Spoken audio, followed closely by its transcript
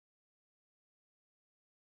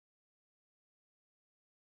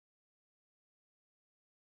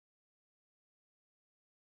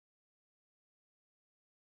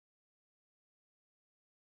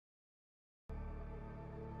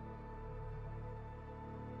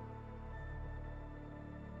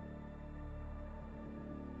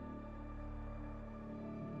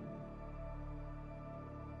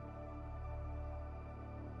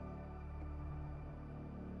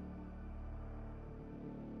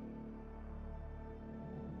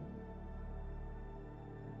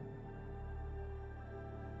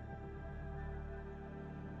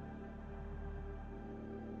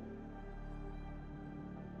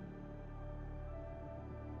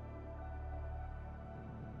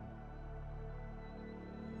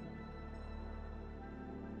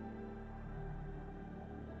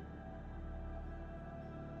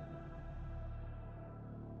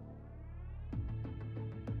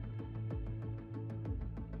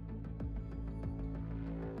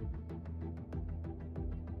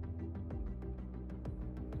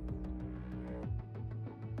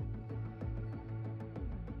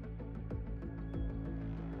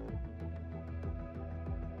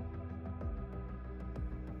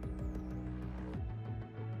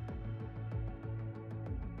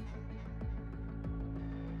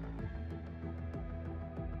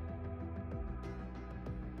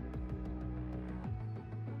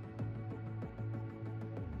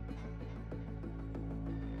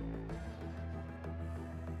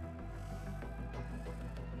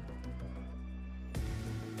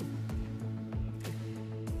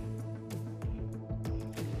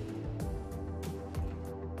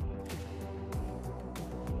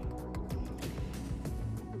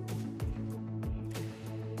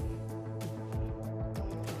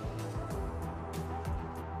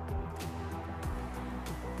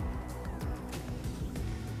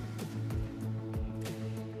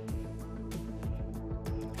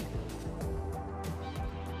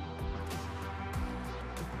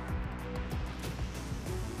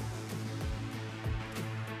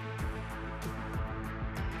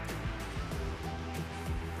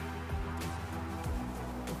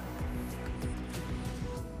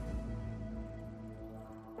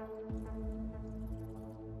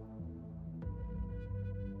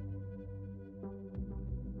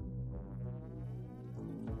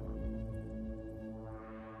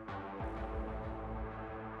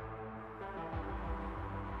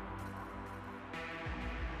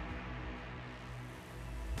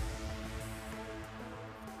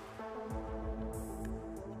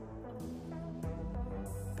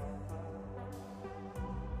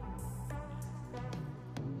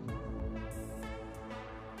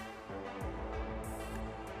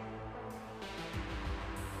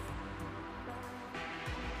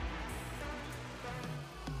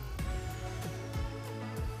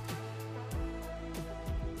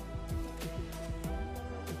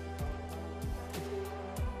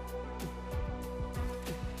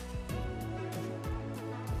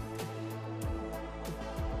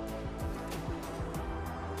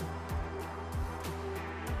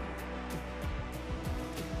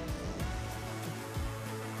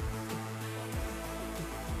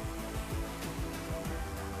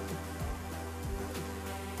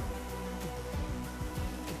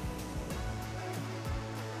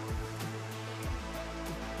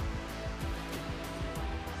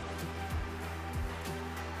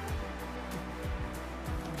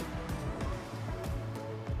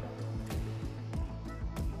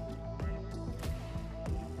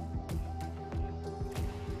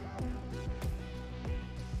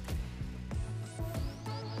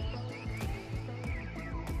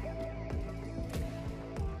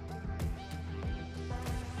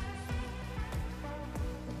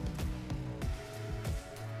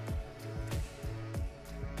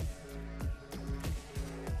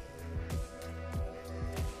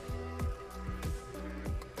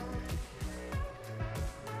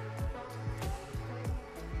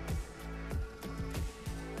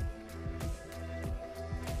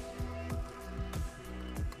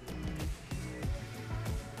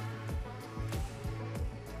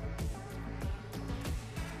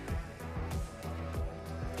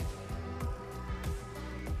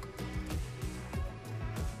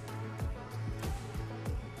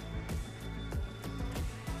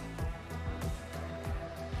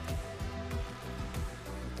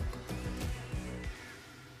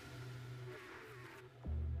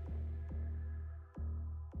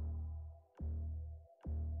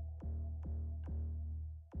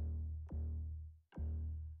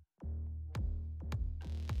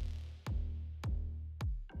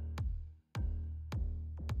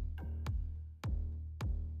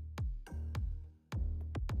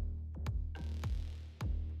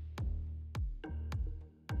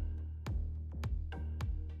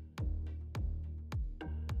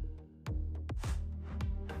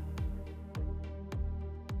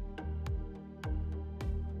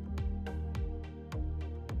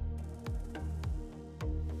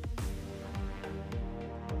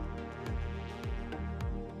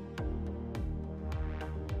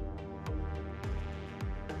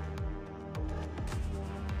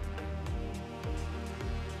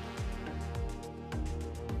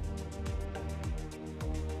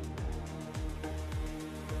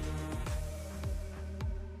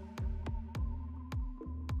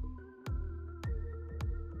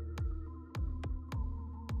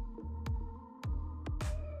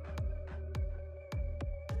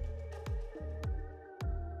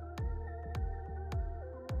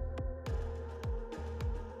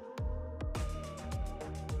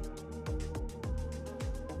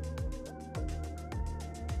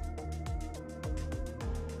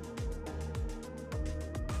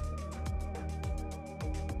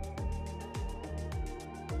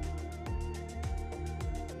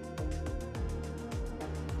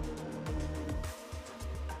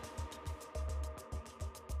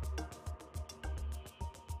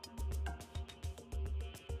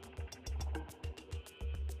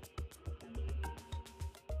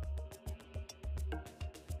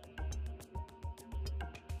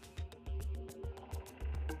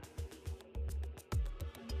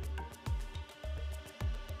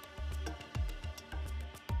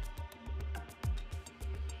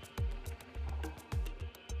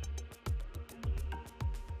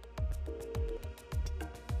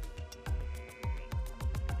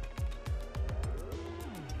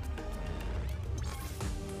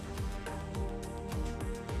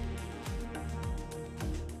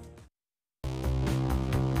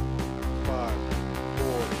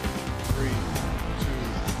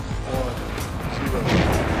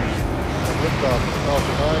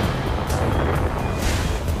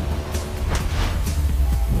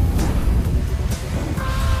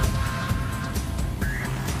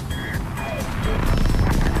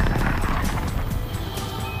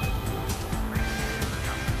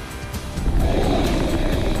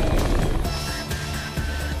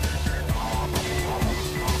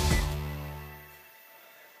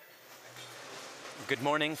Good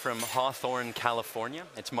morning from Hawthorne, California.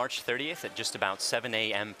 It's March 30th at just about 7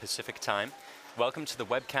 a.m. Pacific time. Welcome to the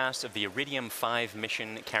webcast of the Iridium-5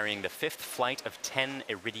 mission carrying the fifth flight of 10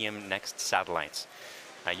 Iridium NEXT satellites.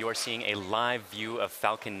 You are seeing a live view of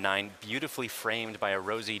Falcon 9 beautifully framed by a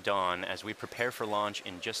rosy dawn as we prepare for launch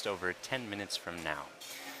in just over 10 minutes from now.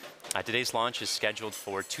 Today's launch is scheduled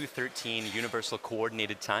for 2:13 Universal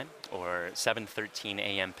Coordinated Time, or 7:13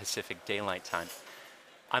 a.m. Pacific Daylight Time.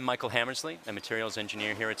 I'm Michael Hammersley, a materials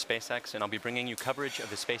engineer here at SpaceX, and I'll be bringing you coverage of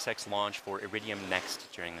the SpaceX launch for Iridium NEXT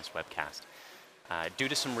during this webcast. Due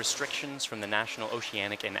to some restrictions from the National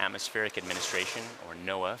Oceanic and Atmospheric Administration, or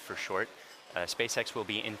NOAA for short, SpaceX will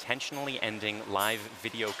be intentionally ending live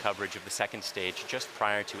video coverage of the second stage just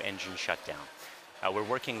prior to engine shutdown. We're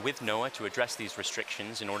working with NOAA to address these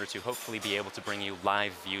restrictions in order to hopefully be able to bring you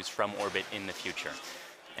live views from orbit in the future.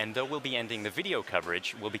 And though we'll be ending the video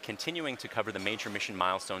coverage, we'll be continuing to cover the major mission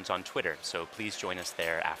milestones on Twitter, so please join us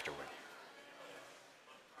there afterward.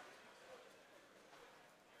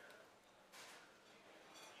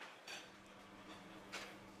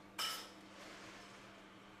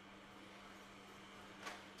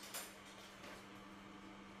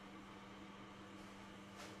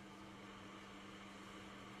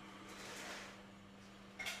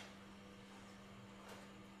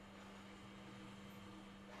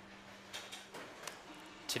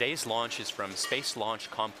 Today's launch is from Space Launch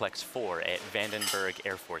Complex 4 at Vandenberg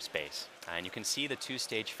Air Force Base. And you can see the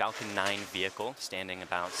two-stage Falcon 9 vehicle standing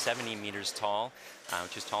about 70 meters tall,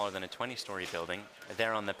 which is taller than a 20-story building,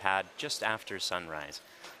 there on the pad just after sunrise.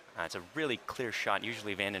 It's a really clear shot.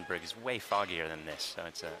 Usually Vandenberg is way foggier than this, so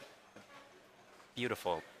it's a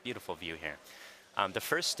beautiful, beautiful view here. The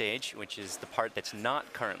first stage, which is the part that's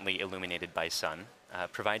not currently illuminated by sun,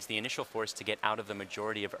 provides the initial force to get out of the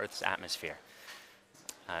majority of Earth's atmosphere.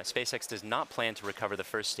 SpaceX does not plan to recover the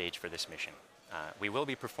first stage for this mission. We will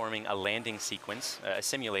be performing a landing sequence, a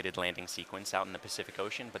simulated landing sequence out in the Pacific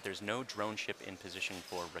Ocean, but there's no drone ship in position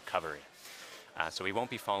for recovery. So we won't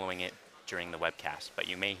be following it during the webcast, but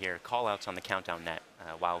you may hear call-outs on the countdown net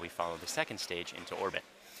while we follow the second stage into orbit.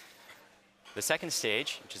 The second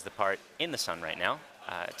stage, which is the part in the sun right now,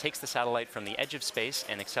 takes the satellite from the edge of space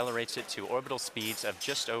and accelerates it to orbital speeds of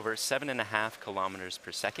just over 7.5 kilometers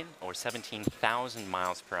per second, or 17,000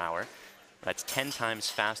 miles per hour. That's 10 times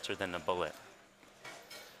faster than a bullet.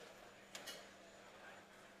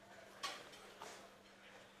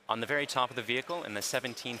 On the very top of the vehicle, in the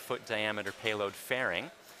 17-foot diameter payload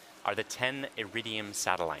fairing, are the 10 Iridium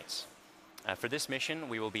satellites. For this mission,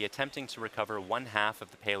 we will be attempting to recover one half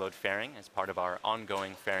of the payload fairing as part of our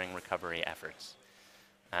ongoing fairing recovery efforts.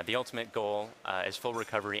 The ultimate goal is full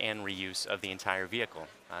recovery and reuse of the entire vehicle.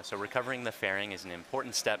 So recovering the fairing is an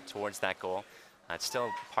important step towards that goal. It's still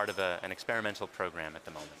part of an experimental program at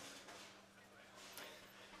the moment.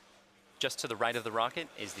 Just to the right of the rocket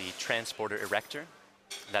is the transporter erector.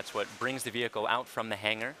 That's what brings the vehicle out from the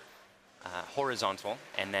hangar, horizontal,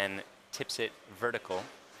 and then tips it vertical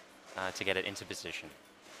to get it into position.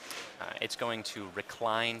 It's going to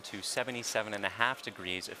recline to 77.5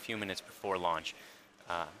 degrees a few minutes before launch.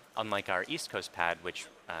 Unlike our East Coast pad, which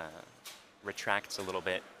retracts a little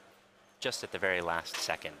bit just at the very last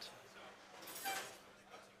second.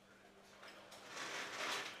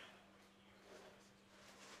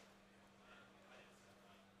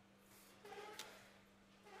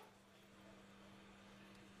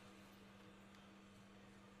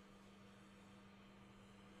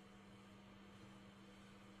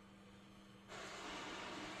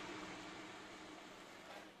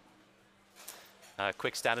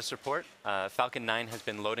 Quick status report. Falcon 9 has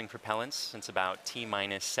been loading propellants since about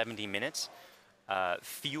T-minus 70 minutes.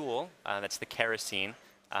 Fuel, that's the kerosene,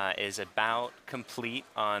 is about complete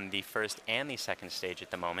on the first and the second stage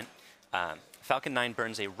at the moment. Falcon 9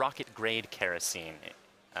 burns a rocket-grade kerosene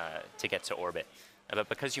to get to orbit. But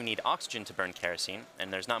because you need oxygen to burn kerosene,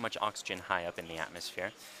 and there's not much oxygen high up in the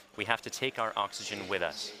atmosphere, we have to take our oxygen with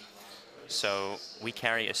us. So we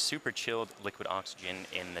carry a super chilled liquid oxygen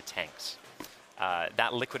in the tanks.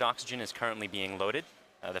 That liquid oxygen is currently being loaded.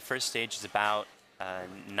 The first stage is about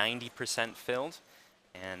 90% filled,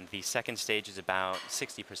 and the second stage is about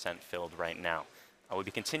 60% filled right now. We'll be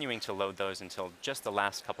continuing to load those until just the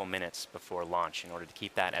last couple minutes before launch in order to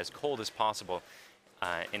keep that as cold as possible,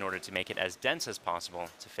 in order to make it as dense as possible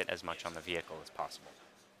to fit as much on the vehicle as possible.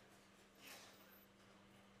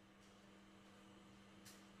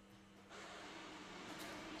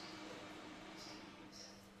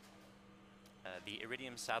 The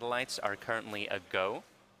Iridium satellites are currently a go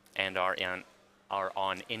and are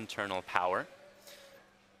on internal power.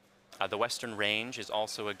 The Western Range is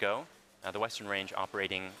also a go, The western range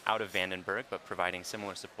operating out of Vandenberg, but providing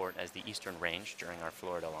similar support as the eastern range during our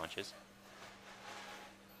Florida launches.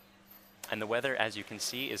 And the weather, as you can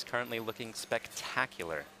see, is currently looking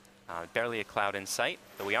spectacular. Barely a cloud in sight,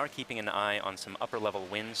 though we are keeping an eye on some upper level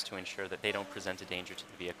winds to ensure that they don't present a danger to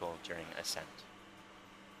the vehicle during ascent.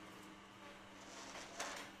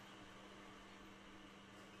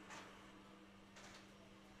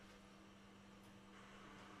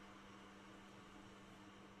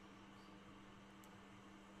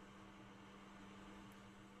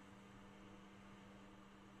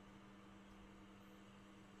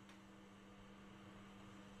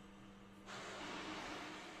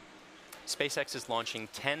 SpaceX is launching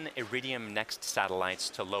 10 Iridium NEXT satellites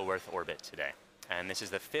to low Earth orbit today. And this is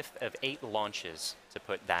the 5th of 8 launches to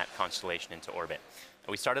put that constellation into orbit.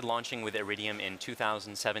 We started launching with Iridium in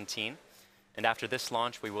 2017. And after this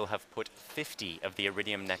launch, we will have put 50 of the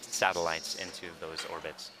Iridium NEXT satellites into those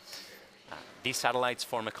orbits. These satellites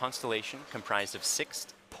form a constellation comprised of 6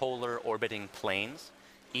 polar orbiting planes,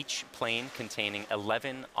 each plane containing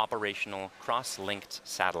 11 operational cross-linked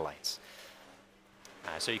satellites.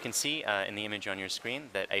 So you can see in the image on your screen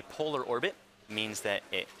that a polar orbit means that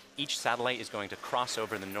each satellite is going to cross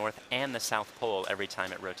over the north and the south pole every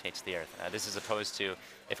time it rotates the Earth. This is opposed to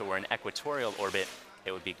if it were an equatorial orbit,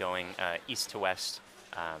 it would be going east to west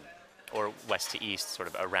or west to east, sort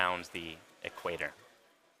of around the equator.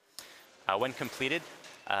 When completed,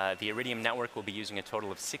 the Iridium network will be using a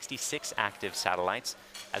total of 66 active satellites,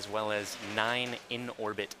 as well as 9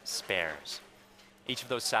 in-orbit spares. Each of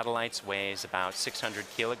those satellites weighs about 600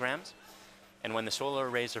 kilograms, and when the solar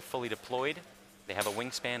arrays are fully deployed, they have a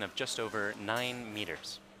wingspan of just over 9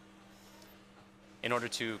 meters. In order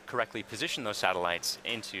to correctly position those satellites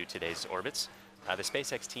into today's orbits, the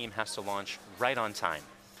SpaceX team has to launch right on time.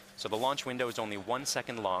 So the launch window is only 1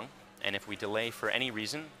 second long, and if we delay for any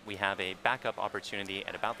reason, we have a backup opportunity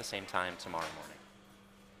at about the same time tomorrow morning.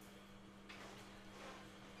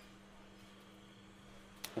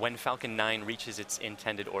 When Falcon 9 reaches its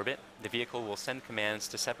intended orbit, the vehicle will send commands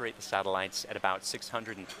to separate the satellites at about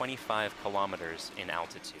 625 kilometers in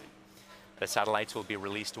altitude. The satellites will be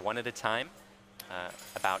released one at a time,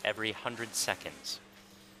 about every 100 seconds.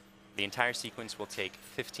 The entire sequence will take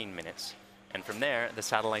 15 minutes, and from there, the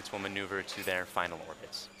satellites will maneuver to their final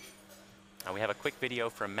orbits. We have a quick video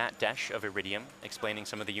from Matt Desch of Iridium explaining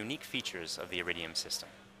some of the unique features of the Iridium system.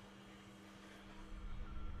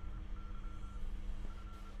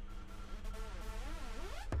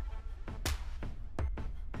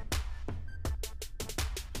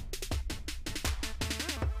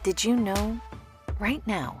 Did you know? Right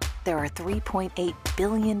now, there are 3.8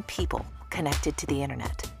 billion people connected to the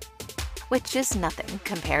internet, which is nothing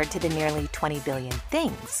compared to the nearly 20 billion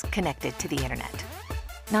things connected to the internet.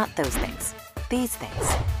 Not those things, these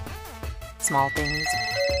things. Small things,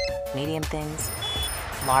 medium things,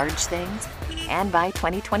 large things, and by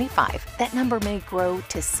 2025, that number may grow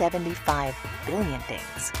to 75 billion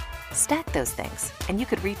things. Stack those things, and you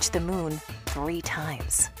could reach the moon 3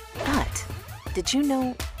 times. But did you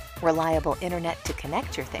know reliable internet to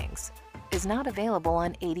connect your things is not available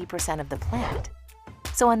on 80% of the planet?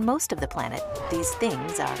 So on most of the planet, these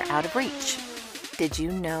things are out of reach. Did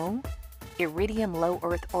you know? Iridium low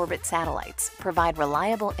Earth orbit satellites provide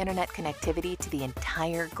reliable internet connectivity to the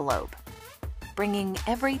entire globe, bringing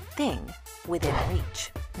everything within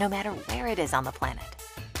reach, no matter where it is on the planet.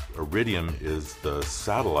 Iridium is the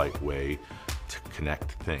satellite way to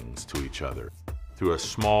connect things to each other. Through a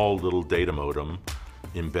small little data modem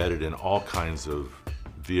embedded in all kinds of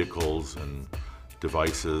vehicles and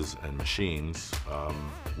devices and machines,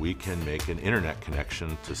 we can make an internet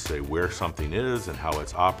connection to say where something is and how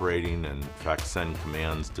it's operating, and in fact send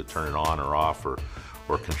commands to turn it on or off or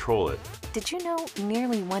control it. Did you know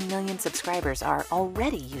nearly 1 million subscribers are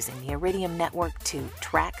already using the Iridium network to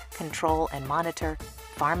track, control, and monitor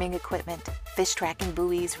farming equipment, fish tracking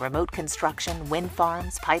buoys, remote construction, wind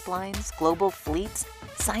farms, pipelines, global fleets,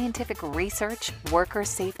 scientific research, worker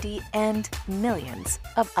safety, and millions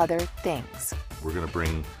of other things? We're going to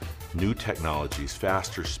bring new technologies,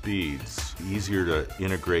 faster speeds, easier to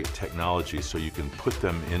integrate technology so you can put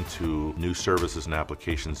them into new services and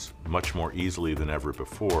applications much more easily than ever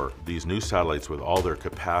before. These new satellites, with all their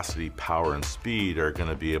capacity, power, and speed, are going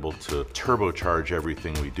to be able to turbocharge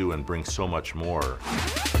everything we do and bring so much more.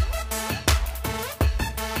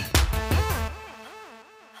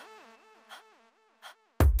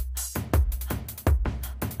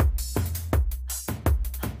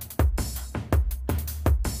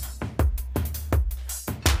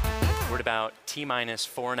 About T-minus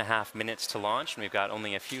 4.5 minutes to launch, and we've got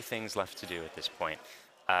only a few things left to do at this point.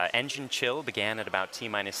 Engine chill began at about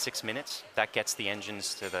T-minus 6 minutes. That gets the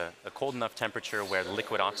engines to a cold enough temperature where the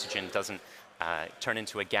liquid oxygen doesn't turn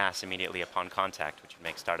into a gas immediately upon contact, which would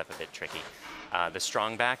make startup a bit tricky. The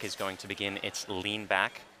strong back is going to begin its lean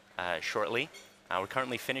back shortly. We're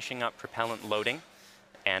currently finishing up propellant loading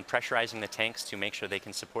and pressurizing the tanks to make sure they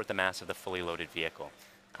can support the mass of the fully loaded vehicle.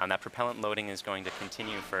 That propellant loading is going to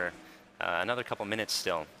continue for another couple minutes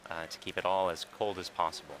still to keep it all as cold as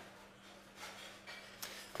possible.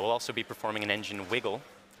 We'll also be performing an engine wiggle.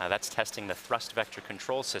 That's testing the thrust vector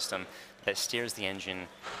control system that steers the engine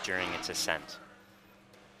during its ascent.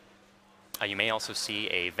 You may also see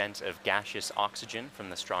a vent of gaseous oxygen from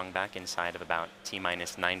the strong back inside of about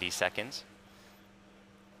T-minus 90 seconds.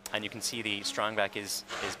 And you can see the strong back is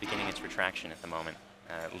beginning its retraction at the moment,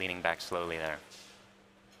 leaning back slowly there.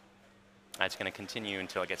 It's going to continue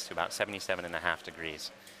until it gets to about 77.5 degrees.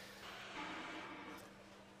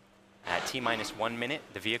 At T-minus 1 minute,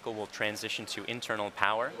 the vehicle will transition to internal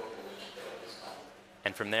power,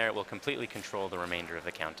 and from there it will completely control the remainder of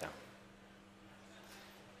the countdown.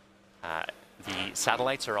 The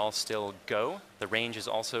satellites are all still go, the range is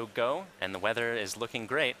also go, and the weather is looking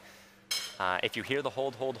great. If you hear the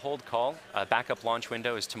hold call, backup launch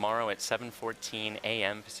window is tomorrow at 7:14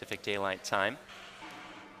 a.m. Pacific Daylight Time.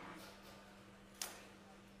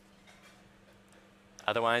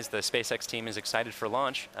 Otherwise, the SpaceX team is excited for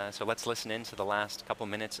launch, so let's listen in to the last couple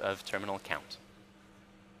minutes of terminal count.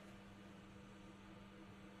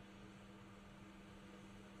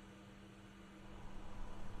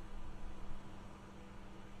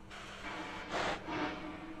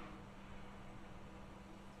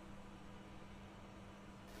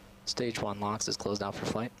 Stage 1 LOX is closed out for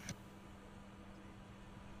flight.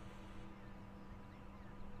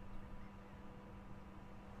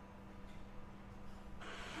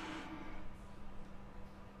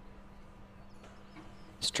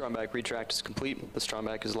 Strong back retract is complete. The strong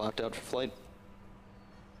back is locked out for flight.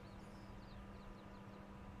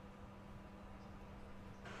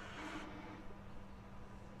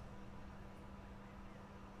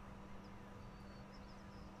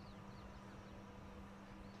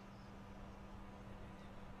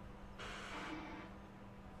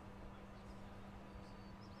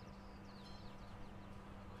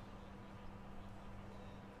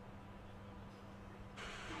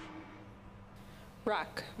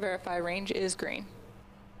 Rock, verify range is green.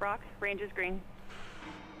 Rock, range is green.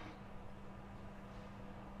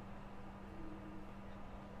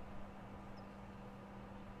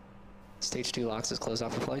 Stage 2 LOX is closed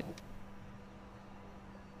out for flight.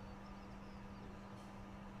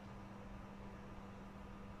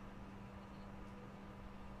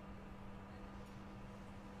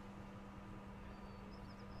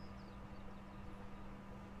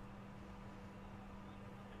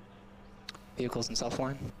 Vehicles in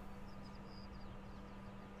self-line.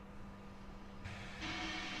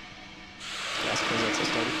 Gas closouts are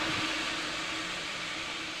started.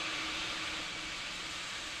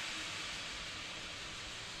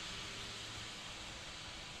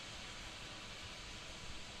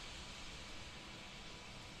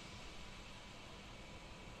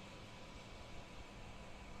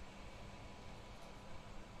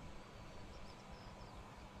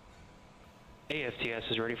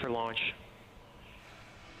 AFTS is ready for launch.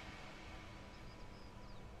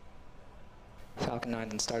 Falcon 9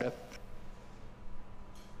 in startup.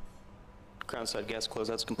 Ground side gas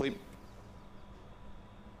closeout's complete.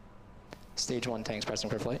 Stage 1 tanks pressing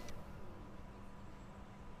for flight.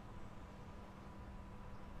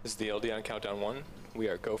 This is the LD on countdown 1. We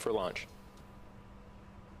are go for launch.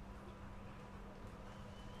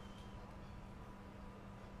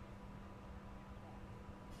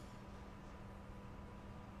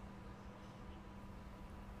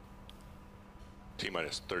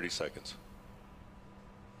 T-minus 30 seconds.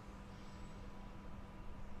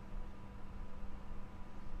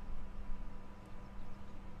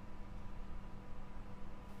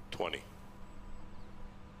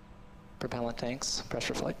 Propellant tanks, press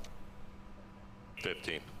for flight.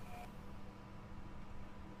 15.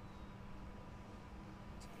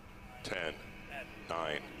 10,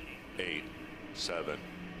 9, 8, 7,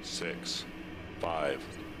 6, 5,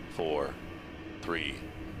 4, 3,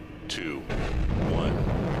 2, 1.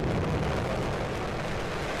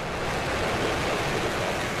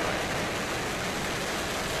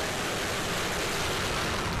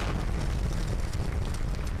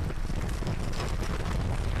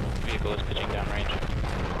 Vehicle is pitching downrange.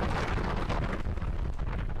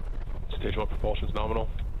 Stage 1 propulsion is nominal.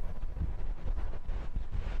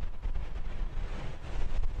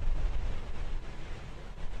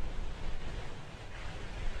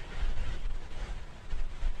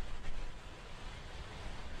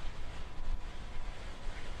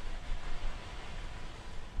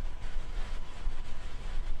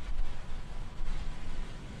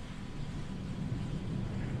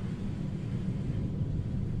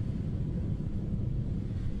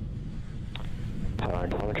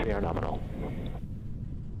 telemetry are nominal.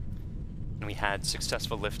 And we had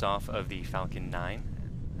successful liftoff of the Falcon 9.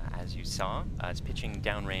 As you saw, it's pitching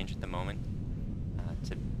downrange at the moment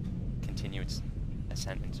to continue its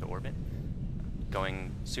ascent into orbit.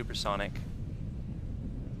 Going supersonic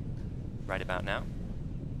right about now.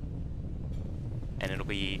 And it'll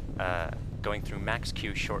be going through max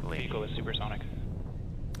Q shortly. Vehicle is supersonic.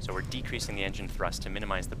 So we're decreasing the engine thrust to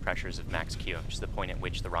minimize the pressures of max Q, which is the point at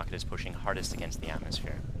which the rocket is pushing hardest against the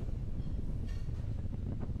atmosphere.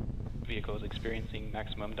 Vehicle is experiencing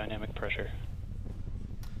maximum dynamic pressure.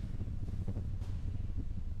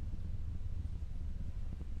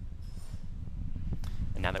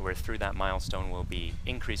 And now that we're through that milestone, we'll be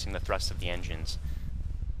increasing the thrust of the engines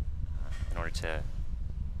in order to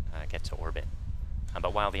get to orbit.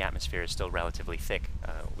 But while the atmosphere is still relatively thick,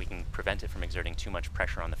 we can prevent it from exerting too much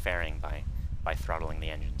pressure on the fairing by throttling the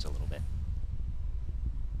engines a little bit.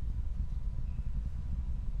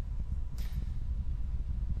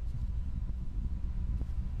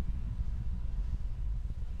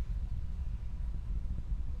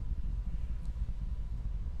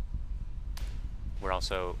 We're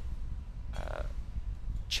also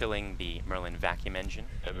chilling the Merlin vacuum engine.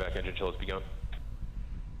 And vac engine chill has begun.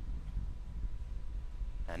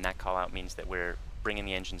 And that call out means that we're bringing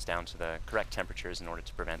the engines down to the correct temperatures in order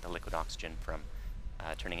to prevent the liquid oxygen from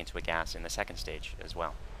turning into a gas in the second stage as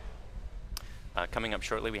well. Coming up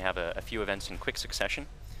shortly, we have a few events in quick succession.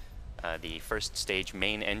 The first stage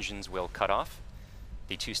main engines will cut off,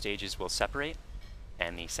 the two stages will separate,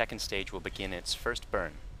 and the second stage will begin its first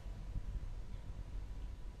burn.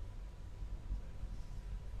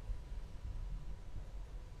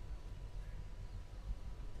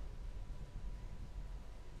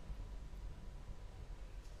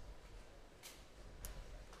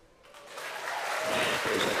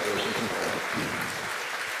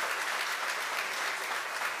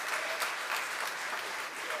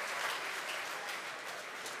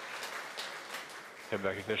 And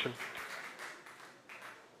vac ignition.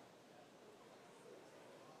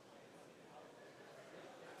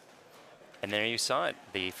 And there you saw it.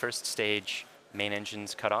 The first stage main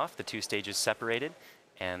engines cut off, the two stages separated,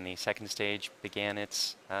 and the second stage began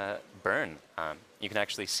its burn. You can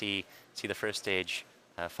actually see the first stage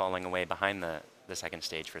falling away behind the second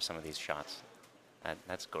stage for some of these shots.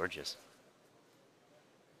 That's gorgeous.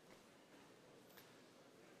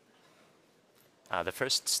 The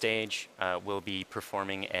first stage will be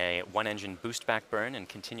performing a one-engine boost back burn and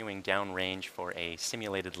continuing downrange for a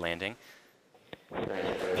simulated landing.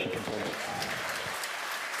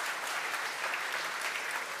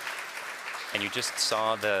 And you just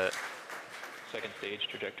saw the Second stage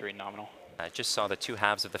trajectory nominal. just saw the two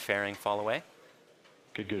halves of the fairing fall away.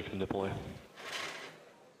 Good from deploy.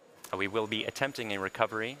 We will be attempting a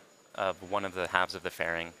recovery of one of the halves of the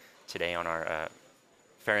fairing today on our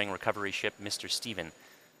fairing recovery ship, Mr. Stephen,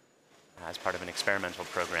 as part of an experimental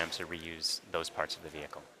program to reuse those parts of the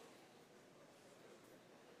vehicle.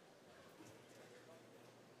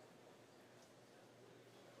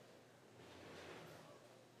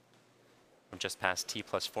 We're just past T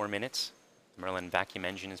plus 4 minutes. The Merlin vacuum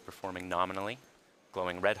engine is performing nominally,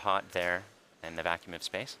 glowing red hot there in the vacuum of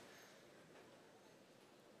space.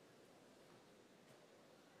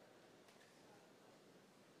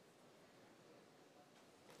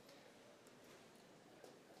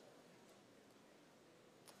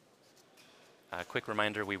 A quick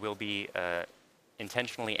reminder, we will be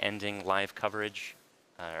intentionally ending live coverage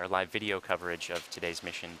or live video coverage of today's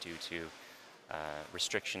mission due to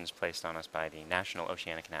restrictions placed on us by the National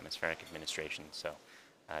Oceanic and Atmospheric Administration. So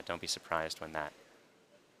don't be surprised when that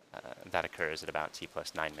occurs at about T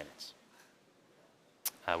plus 9 minutes.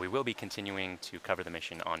 We will be continuing to cover the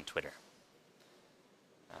mission on Twitter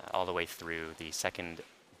all the way through the second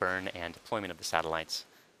burn and deployment of the satellites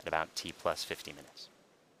at about T plus 50 minutes.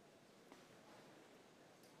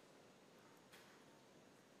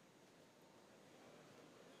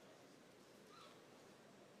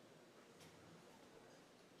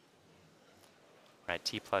 At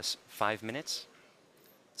T plus 5 minutes.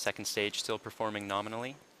 Second stage still performing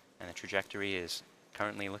nominally, and the trajectory is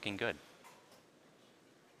currently looking good.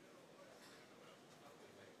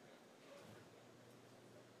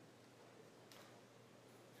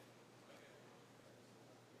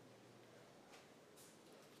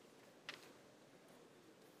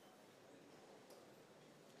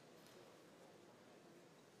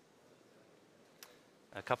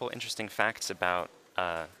 A couple interesting facts about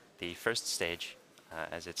the first stage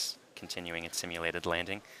as it's continuing its simulated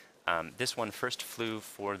landing. This one first flew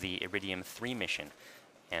for the Iridium-3 mission,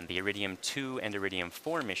 and the Iridium-2 and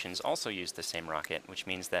Iridium-4 missions also used the same rocket, which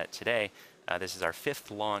means that today This is our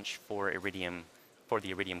 5th launch for Iridium, for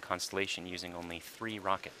the Iridium constellation, using only 3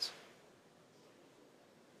 rockets.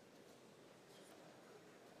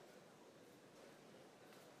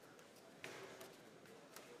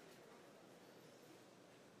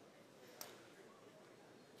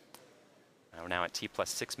 We're now at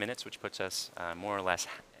T+6 minutes, which puts us more or less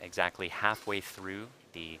exactly halfway through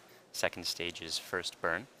the second stage's first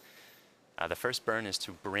burn. The first burn is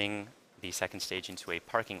to bring the second stage into a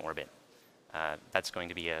parking orbit. That's going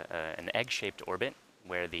to be an egg-shaped orbit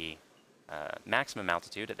where the maximum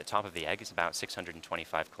altitude at the top of the egg is about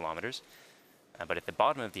 625 kilometers. But at the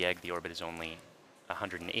bottom of the egg, the orbit is only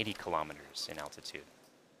 180 kilometers in altitude.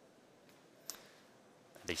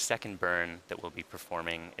 The second burn that we'll be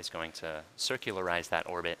performing is going to circularize that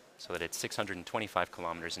orbit so that it's 625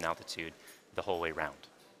 kilometers in altitude the whole way round.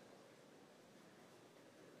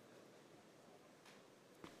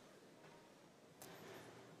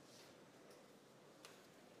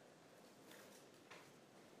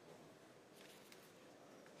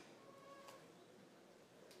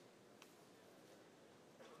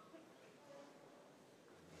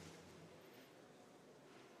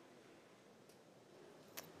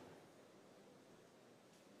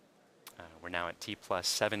 We're now at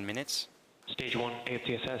T+7 minutes. Stage 1,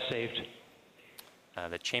 AFTSS saved.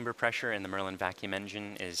 The chamber pressure in the Merlin vacuum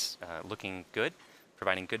engine is looking good,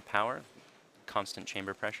 providing good power, constant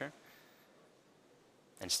chamber pressure,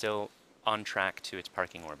 and still on track to its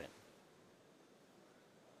parking orbit.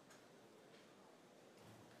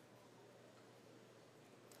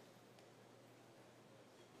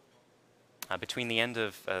 Between the end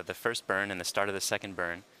of the first burn and the start of the second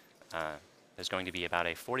burn, there's going to be about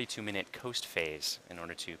a 42-minute coast phase in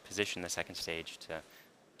order to position the second stage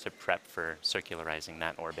to prep for circularizing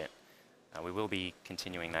that orbit. We will be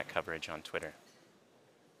continuing that coverage on Twitter.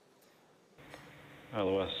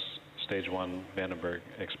 LOS Stage 1, Vandenberg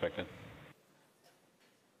expected.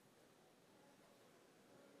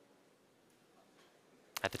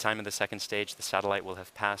 At the time of the second stage, the satellite will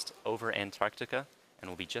have passed over Antarctica and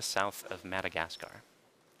will be just south of Madagascar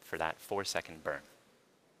for that 4-second burn.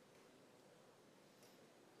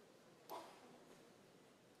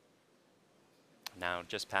 Now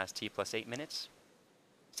just past T+8 minutes.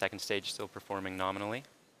 Second stage still performing nominally.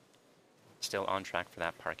 Still on track for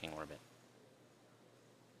that parking orbit.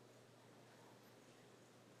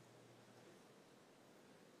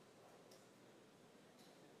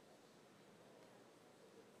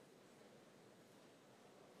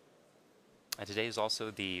 Today is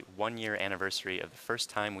also the 1-year anniversary of the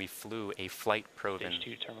first time we flew a flight-proven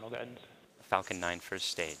Stage 2, terminal guidance. Falcon 9 first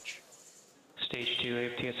stage. Stage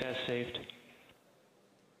 2, AFTSS saved.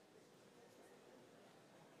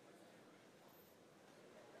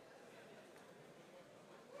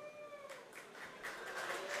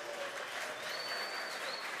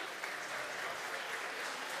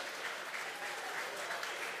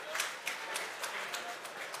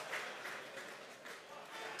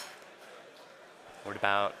 We're at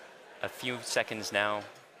about a few seconds now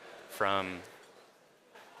from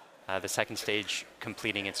the second stage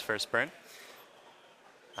completing its first burn.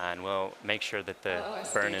 And we'll make sure that the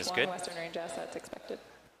burn is good. Western range assets expected.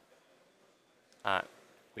 We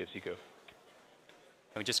have SECO.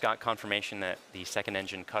 We just got confirmation that the second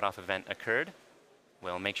engine cutoff event occurred.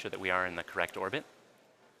 We'll make sure that we are in the correct orbit.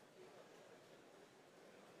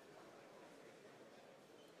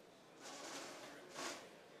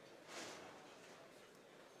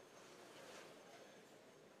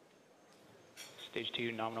 Stage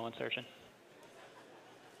 2, nominal insertion.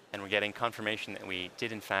 And we're getting confirmation that we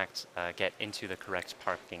did, in fact, get into the correct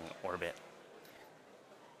parking orbit.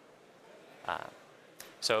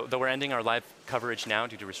 So though we're ending our live coverage now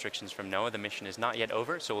due to restrictions from NOAA, the mission is not yet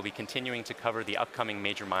over, so we'll be continuing to cover the upcoming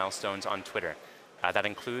major milestones on Twitter. That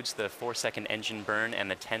includes the 4-second engine burn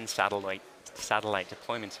and the 10 satellite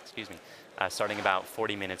deployments, starting about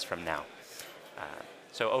 40 minutes from now.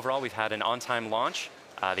 So overall, we've had an on-time launch.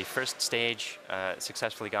 The first stage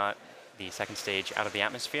successfully got the second stage out of the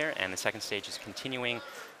atmosphere, and the second stage is continuing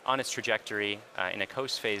on its trajectory in a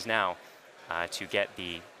coast phase now to get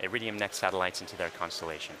the Iridium NEXT satellites into their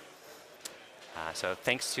constellation. So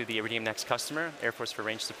thanks to the Iridium NEXT customer, Air Force for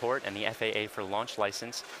range support, and the FAA for launch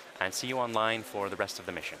license, and see you online for the rest of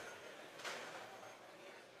the mission.